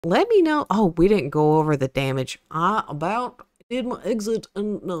let me know. Oh, we didn't go over the damage. About did my exit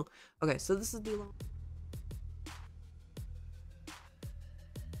and no. Okay, so this is the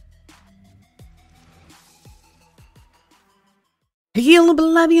Hello,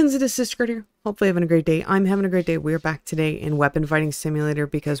 Balabians, it is Sister here. Hopefully having a great day. I'm having a great day. We're back today in Weapon Fighting Simulator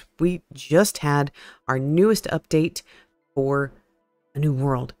because we just had our newest update for a new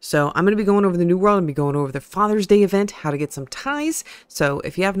world. So I'm going to be going over the new world and be going over the Father's Day event, how to get some ties. So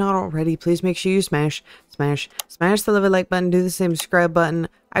if you have not already, please make sure you smash the like button, do the same subscribe button.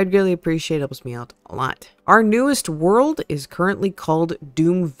 I'd really appreciate it. Helps me out a lot. Our newest world is currently called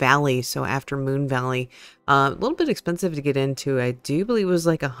Doom Valley. So after Moon Valley, a little bit expensive to get into. I do believe it was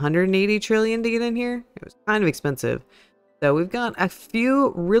like 180 trillion to get in here. It was kind of expensive. So we've got a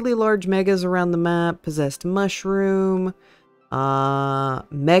few really large megas around the map. Possessed Mushroom,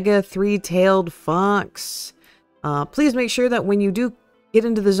 Mega Three-Tailed Fox. Please make sure that when you do get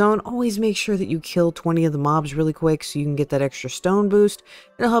into the zone, always make sure that you kill 20 of the mobs really quick so you can get that extra stone boost.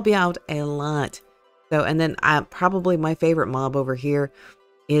 It'll help you out a lot. So, and then probably my favorite mob over here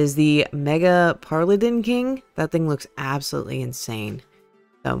is the Mega Parladin King. That thing looks absolutely insane.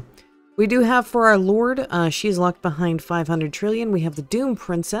 So, we do have for our Lord, she's locked behind 500 trillion. We have the Doom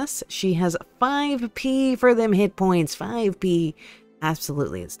Princess. She has 5p for them hit points. 5p.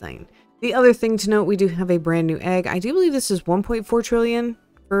 Absolutely insane. The other thing to note, we do have a brand new egg. I do believe this is 1.4 trillion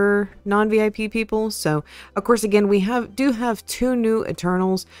for non-VIP people. So, of course, again, we do have 2 new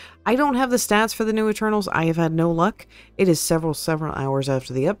Eternals. I don't have the stats for the new Eternals. I have had no luck. It is several hours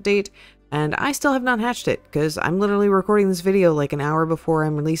after the update. And I still have not hatched it because I'm literally recording this video like an hour before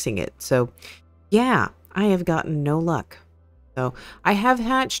I'm releasing it. So, yeah, I have gotten no luck. So, I have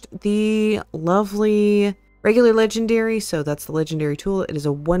hatched the lovely regular legendary. So, that's the legendary tool. It is a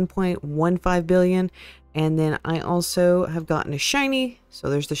 1.15 billion. And then I also have gotten a shiny. So,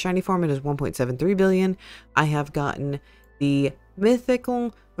 there's the shiny form. It is 1.73 billion. I have gotten the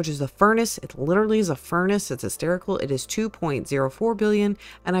mythical, which is the furnace. It literally is a furnace. It's hysterical. It is 2.04 billion,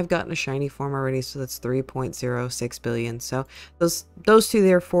 and I've gotten a shiny form already, so that's 3.06 billion. So those two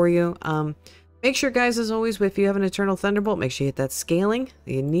there for you. Make sure, guys, as always, if you have an Eternal Thunderbolt, make sure you hit that scaling.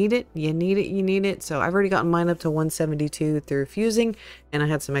 You need it. You need it. You need it. So I've already gotten mine up to 172 through fusing, and I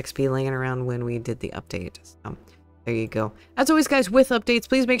had some XP laying around when we did the update. So there you go. As always, guys, with updates,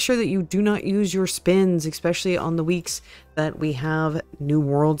 please make sure that you do not use your spins, especially on the weeks that we have new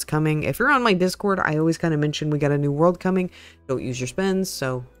worlds coming. If you're on my Discord, I always kind of mention we got a new world coming. Don't use your spins,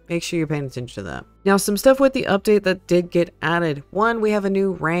 so make sure you're paying attention to that. Now, some stuff with the update that did get added. One, we have a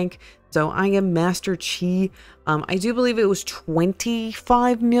new rank. So I am Master Chi. I do believe it was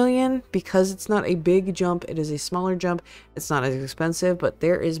 25 million because it's not a big jump. It is a smaller jump. It's not as expensive, but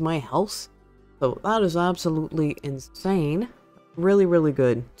there is my health. So that is absolutely insane. Really, really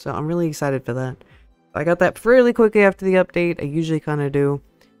good. So I'm really excited for that. I got that fairly quickly after the update. I usually kind of do.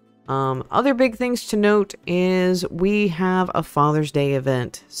 Other big things to note is we have a Father's Day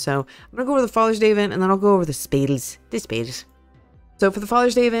event. So I'm going to go over the Father's Day event and then I'll go over the spades. So for the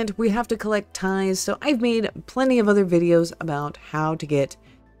Father's Day event, we have to collect ties. So I've made plenty of other videos about how to get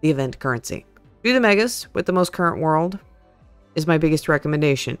the event currency. Do the megas with the most current world is my biggest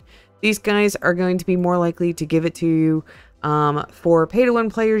recommendation. These guys are going to be more likely to give it to you. For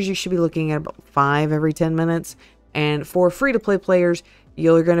pay-to-win players, you should be looking at about 5 every 10 minutes. And for free-to-play players,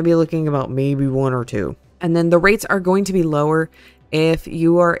 you're going to be looking about maybe 1 or 2. And then the rates are going to be lower if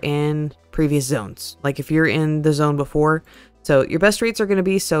you are in previous zones. Like if you're in the zone before. So your best rates are going to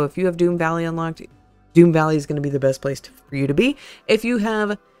be, so if you have Doom Valley unlocked, Doom Valley is going to be the best place for you to be. If you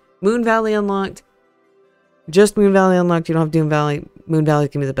have Moon Valley unlocked, just Moon Valley unlocked, you don't have Doom Valley, Moon Valley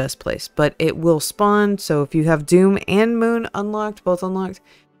can be the best place. But it will spawn, so if you have Doom and Moon unlocked, both unlocked,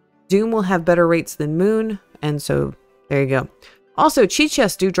 Doom will have better rates than Moon, and so there you go. Also, Chi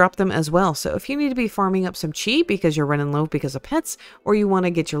chests do drop them as well, so if you need to be farming up some Chi because you're running low because of pets, or you want to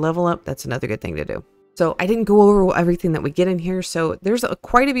get your level up, that's another good thing to do. So I didn't go over everything that we get in here, so there's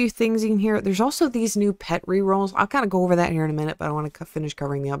quite a few things in here. There's also these new pet rerolls. I'll kind of go over that here in a minute, but I want to finish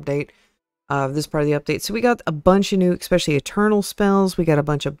covering the update. This part of the update. So we got a bunch of new, especially Eternal spells. We got a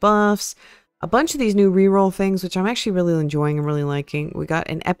bunch of buffs, a bunch of these new reroll things, which I'm actually really enjoying and really liking. We got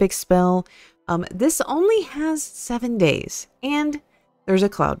an epic spell. This only has 7 days, and there's a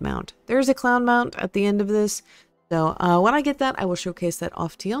cloud mount. There's a cloud mount at the end of this. So when I get that, I will showcase that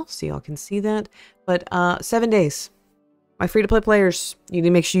off to y'all so y'all can see that. But 7 days. My free-to-play players, you need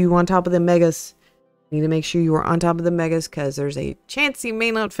to make sure you're on top of the megas. You need to make sure you are on top of the megas because there's a chance you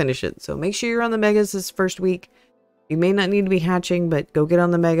may not finish it. So make sure you're on the megas this first week. You may not need to be hatching, but go get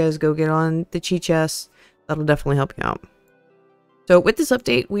on the megas. Go get on the Chi chests. That'll definitely help you out. So with this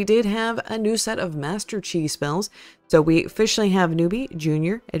update, we did have a new set of Master Chi spells. So we officially have Newbie,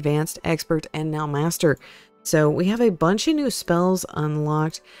 Junior, Advanced, Expert, and now Master. So we have a bunch of new spells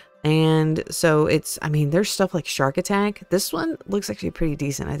unlocked. And so it's, I mean, there's stuff like Shark Attack. This one looks actually pretty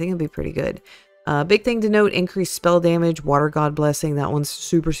decent. I think it'll be pretty good. Big thing to note, increased spell damage, Water God Blessing. That one's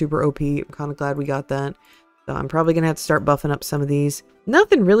super, super OP. I'm kind of glad we got that. So I'm probably going to have to start buffing up some of these.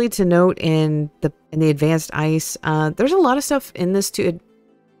 Nothing really to note in the advanced ice. There's a lot of stuff in this to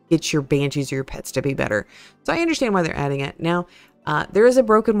get your banshees or your pets to be better. So I understand why they're adding it. Now, there is a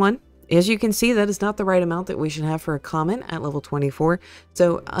broken one. As you can see, that is not the right amount that we should have for a common at level 24.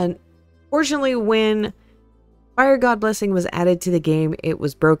 So unfortunately, when Fire God Blessing was added to the game, it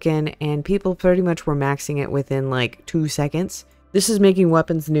was broken and people pretty much were maxing it within like 2 seconds. This is making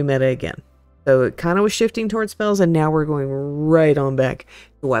weapons new meta again. So it kind of was shifting towards spells, and now we're going right on back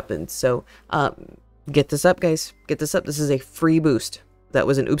to weapons. So get this up, guys. Get this up. This is a free boost. That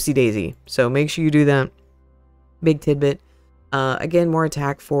was an oopsie daisy. So make sure you do that. Big tidbit. Again, more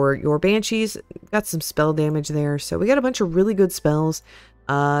attack for your banshees. Got some spell damage there. So we got a bunch of really good spells.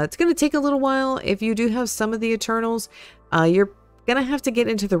 It's going to take a little while. If you do have some of the Eternals, you're going to have to get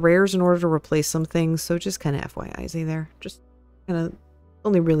into the rares in order to replace some things. So just kind of FYI there. Just kind of...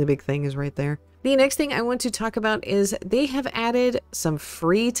 only really big thing is right there. The next thing I want to talk about is they have added some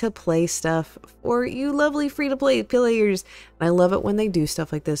free-to-play stuff for you lovely free-to-play players. And I love it when they do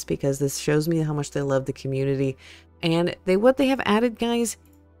stuff like this because this shows me how much they love the community. And what they have added, guys,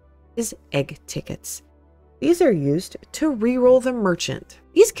 is egg tickets. These are used to reroll the merchant.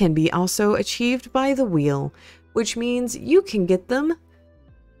 These can be also achieved by the wheel, which means you can get them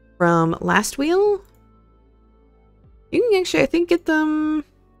from last wheel. You can actually, I think, get them...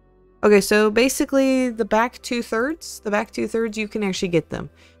 Okay, so basically the back two-thirds, you can actually get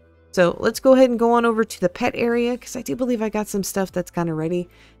them. So let's go ahead and go on over to the pet area, because I do believe I got some stuff that's kind of ready,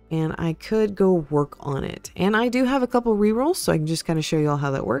 and I could go work on it. And I do have a couple rerolls, so I can just kind of show you all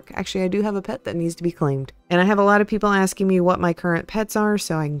how that works. Actually, I do have a pet that needs to be claimed. And I have a lot of people asking me what my current pets are,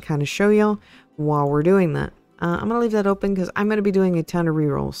 so I can kind of show y'all while we're doing that. I'm going to leave that open because I'm going to be doing a ton of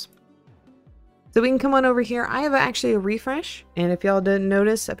rerolls. So we can come on over here. I have actually a refresh. And if y'all didn't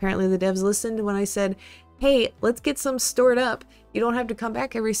notice, apparently the devs listened when I said, hey, let's get some stored up. You don't have to come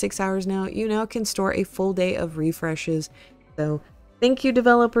back every 6 hours now. You now can store a full day of refreshes. So thank you,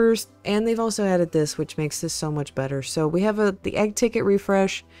 developers. And they've also added this, which makes this so much better. So we have the egg ticket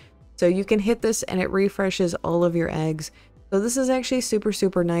refresh. So you can hit this and it refreshes all of your eggs. So this is actually super,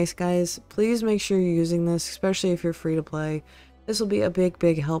 super nice, guys. Please make sure you're using this, especially if you're free to play. This will be a big,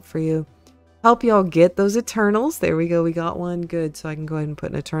 big help for you. Help y'all get those Eternals. There we go. We got one. Good. So I can go ahead and put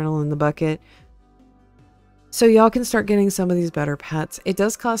an Eternal in the bucket. So y'all can start getting some of these better pets. It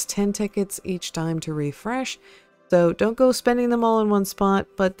does cost 10 tickets each time to refresh. So don't go spending them all in one spot.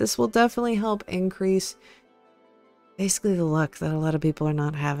 But this will definitely help increase basically the luck that a lot of people are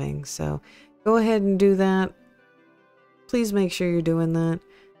not having. So go ahead and do that. Please make sure you're doing that.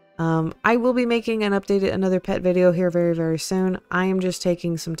 I will be making another pet video here very, very soon. I am just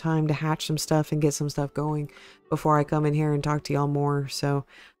taking some time to hatch some stuff and get some stuff going before I come in here and talk to y'all more. So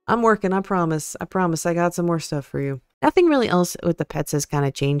I'm working, I promise. I promise I got some more stuff for you. Nothing really else with the pets has kind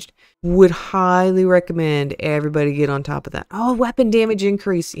of changed. Would highly recommend everybody get on top of that. Oh, weapon damage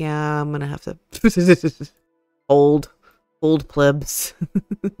increase. Yeah, I'm going to have to... old plebs.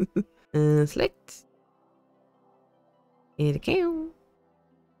 Select. Hit a count.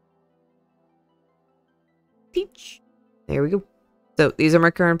 Teach. There we go. So these are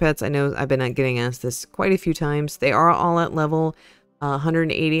my current pets. I know I've been getting asked this quite a few times. They are all at level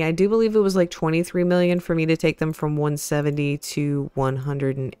 180. I do believe it was like 23 million for me to take them from 170 to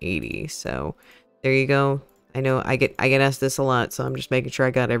 180. So there you go. I know I get asked this a lot, so I'm just making sure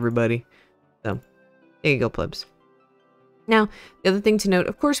I got everybody. So there you go, plebs. Now, the other thing to note,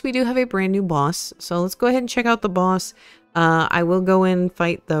 of course, we do have a brand new boss. So let's go ahead and check out the boss. I will go in and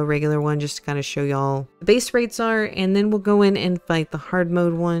fight the regular one just to kind of show y'all the base rates are, and then we'll go in and fight the hard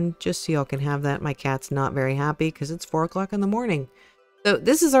mode one just so y'all can have that. My cat's not very happy because it's 4 o'clock in the morning. So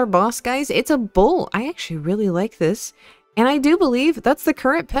this is our boss, guys. It's a bull. I actually really like this, and I do believe that's the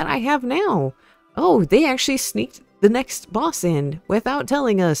current pet I have now. Oh, they actually sneaked the next boss in without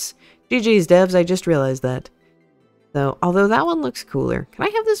telling us. GG's devs, I just realized that. So, although that one looks cooler. Can I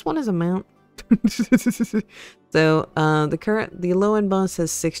have this one as a mount? So the low end boss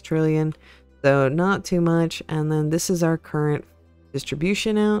has 6 trillion, so not too much. And then this is our current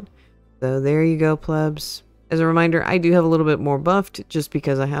distribution out. So there you go, plebs. As a reminder, I do have a little bit more buffed just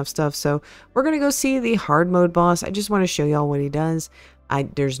because I have stuff. So we're gonna go see the hard mode boss. I just want to show y'all what he does.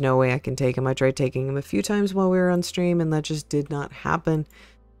 There's no way I can take him. I tried taking him a few times while we were on stream, and that just did not happen.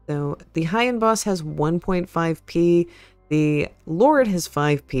 So the high-end boss has 1.5p. The Lord has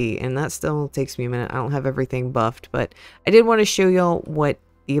 5p, and that still takes me a minute. I don't have everything buffed, but I did want to show y'all what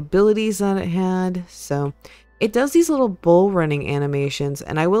the abilities that it had. So it does these little bull running animations,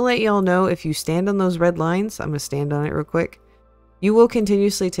 and I will let y'all know if you stand on those red lines, I'm going to stand on it real quick, you will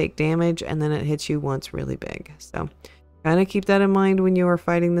continuously take damage, and then it hits you once really big. So kind of keep that in mind when you are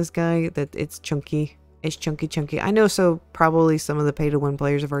fighting this guy, that it's chunky. It's chunky. I know, so probably some of the pay-to-win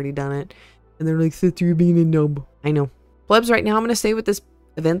players have already done it, and they're like, Seth, you're being a nub. I know. Plebs, right now I'm going to stay with this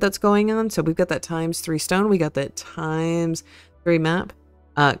event that's going on. So we've got that ×3 stone. We got that ×3 map.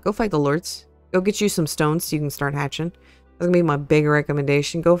 Go fight the lords. Go get you some stones so you can start hatching. That's going to be my big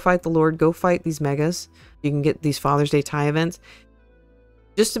recommendation. Go fight the Lord. Go fight these megas. You can get these Father's Day tie events.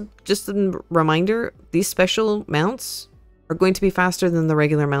 Just a reminder, these special mounts are going to be faster than the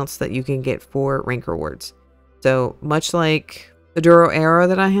regular mounts that you can get for rank rewards. So much like the Duro arrow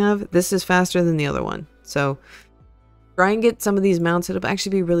that I have, this is faster than the other one. So try and get some of these mounts. It'll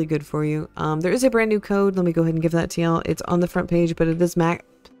actually be really good for you. There is a brand new code. Let me go ahead and give that to y'all. It's on the front page, but it is MAP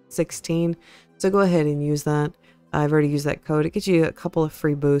 16. So go ahead and use that. I've already used that code. It gets you a couple of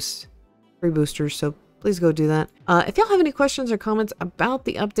free boosters. So please go do that. If y'all have any questions or comments about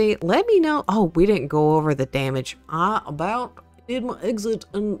the update, let me know. Oh, we didn't go over the damage. Did my exit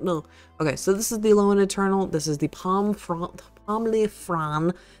and no. Okay, so this is the low end eternal. This is the Pomle Fran.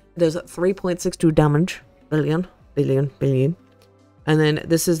 It does 3.62 damage. Billion. And then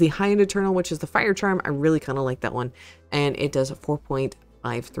this is the high end eternal, which is the fire charm. I really kind of like that one, and it does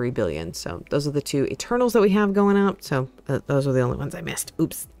 4.53 billion. So those are the two eternals that we have going up. So those are the only ones I missed.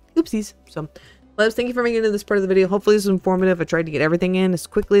 Oopsies. So Plebs, thank you for making it to this part of the video. Hopefully this was informative. I tried to get everything in as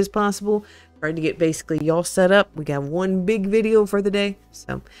quickly as possible. Tried to get basically y'all set up. We got one big video for the day.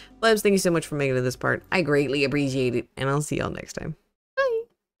 So Plebs, thank you so much for making it to this part. I greatly appreciate it, and I'll see y'all next time.